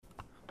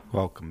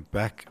Welcome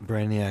back,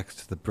 Brainiacs,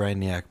 to the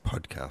Brainiac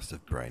podcast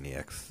of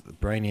Brainiacs. The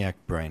Brainiac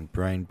brain,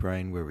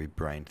 where we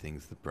brain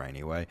things the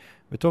brainy way.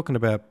 We're talking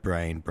about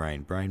brains.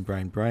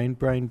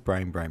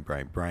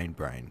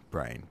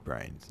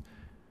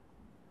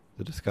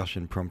 The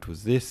discussion prompt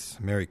was this: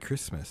 Merry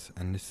Christmas,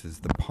 and this is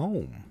the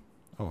poem.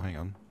 Oh, hang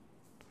on.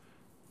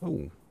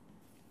 Oh,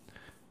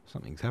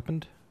 something's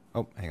happened.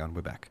 Oh, hang on,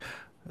 we're back.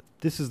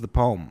 This is the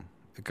poem.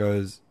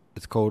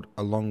 It's called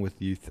Along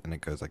with Youth, and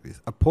it goes like this.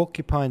 A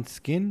porcupine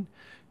skin,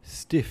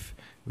 stiff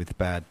with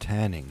bad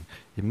tanning.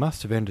 It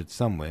must have ended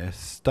somewhere.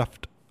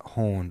 Stuffed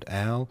horned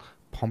owl,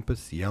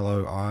 pompous,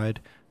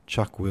 yellow-eyed,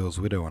 Chuck Will's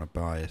widow on a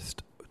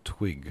biased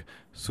twig,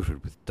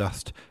 sooted with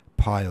dust,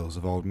 piles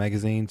of old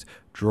magazines,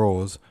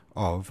 drawers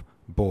of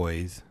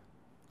boys'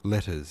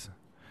 letters,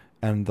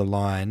 and the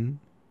line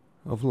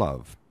of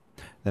love.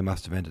 They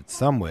must have ended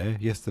somewhere.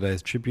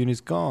 Yesterday's Tribune is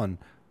gone,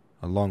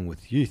 along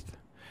with youth.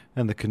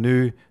 And the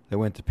canoe that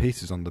went to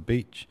pieces on the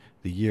beach,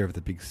 the year of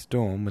the big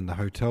storm when the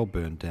hotel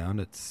burned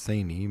down at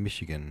Saney,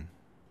 Michigan.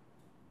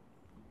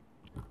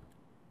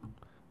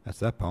 That's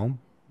that poem.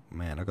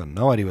 Man, I got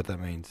no idea what that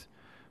means.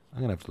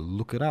 I'm going to have to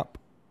look it up.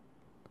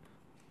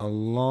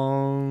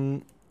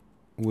 Along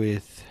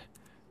with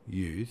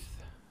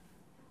youth,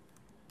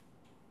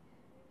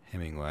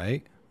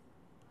 Hemingway,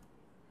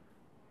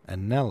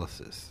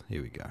 analysis.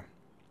 Here we go.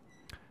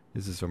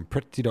 This is from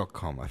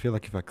Pretty.com. I feel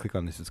like if I click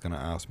on this, it's going to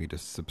ask me to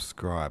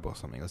subscribe or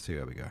something. Let's see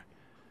how we go.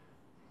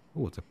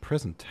 Oh, it's a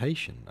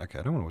presentation. Okay,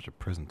 I don't want to watch a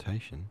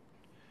presentation.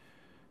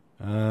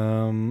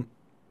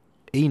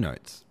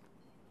 E-notes.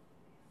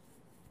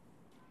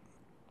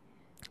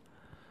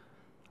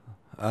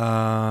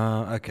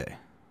 Okay.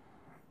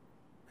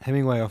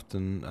 Hemingway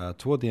often,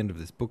 toward the end of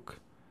this book,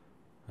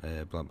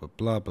 blah, blah,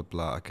 blah, blah,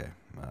 blah. Okay.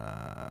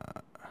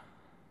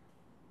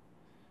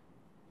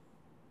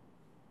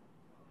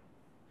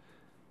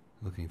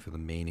 Looking for the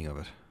meaning of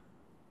it.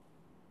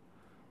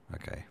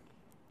 Okay.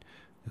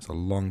 There's a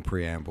long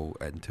preamble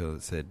until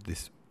it said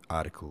this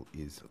article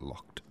is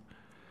locked.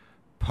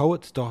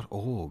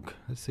 Poets.org.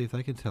 Let's see if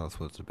they can tell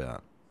us what it's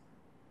about.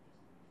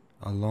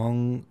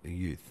 Along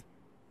youth.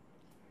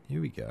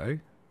 Here we go.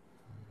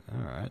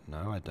 Alright,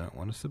 no, I don't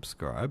want to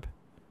subscribe.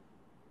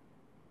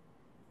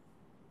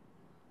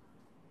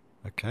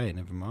 Okay,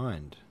 never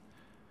mind.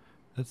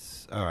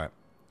 Alright.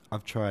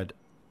 I've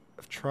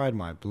tried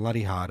my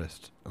bloody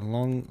hardest.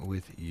 Along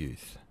with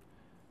youth.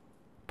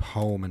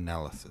 Poem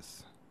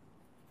analysis.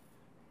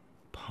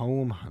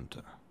 Poem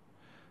hunter.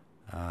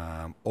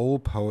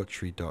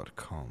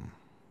 Allpoetry.com.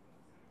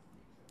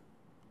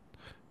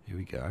 Here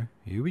we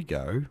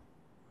go.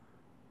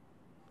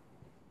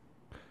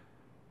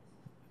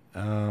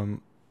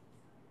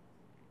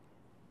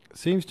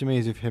 Seems to me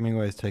as if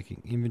Hemingway is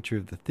taking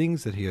inventory of the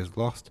things that he has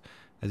lost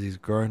as he's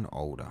grown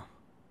older.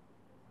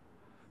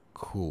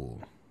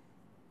 Cool.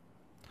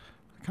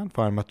 I can't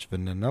find much of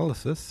an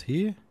analysis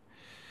here.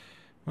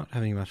 Not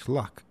having much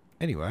luck.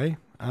 Anyway,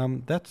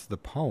 that's the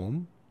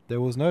poem.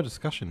 There was no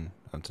discussion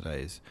on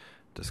today's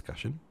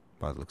discussion,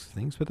 by the looks of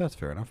things, but that's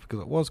fair enough because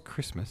it was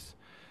Christmas,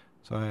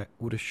 so I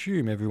would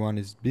assume everyone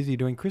is busy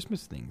doing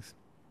Christmas things.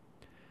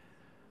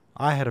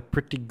 I had a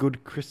pretty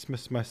good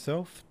Christmas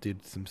myself,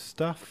 did some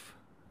stuff,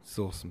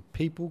 saw some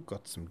people,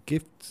 got some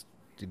gifts,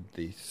 did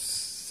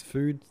these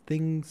food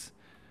things.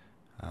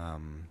 I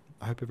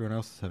hope everyone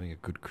else is having a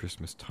good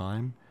Christmas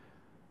time.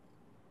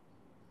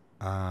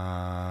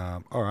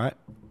 Alright.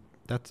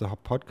 That's the whole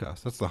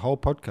podcast. That's the whole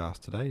podcast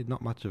today.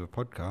 Not much of a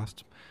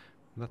podcast.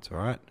 That's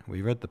alright.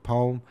 We read the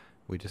poem.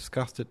 We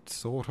discussed it,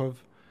 sort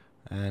of.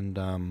 And,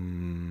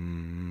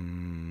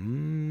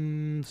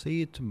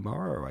 see you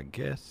tomorrow, I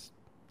guess.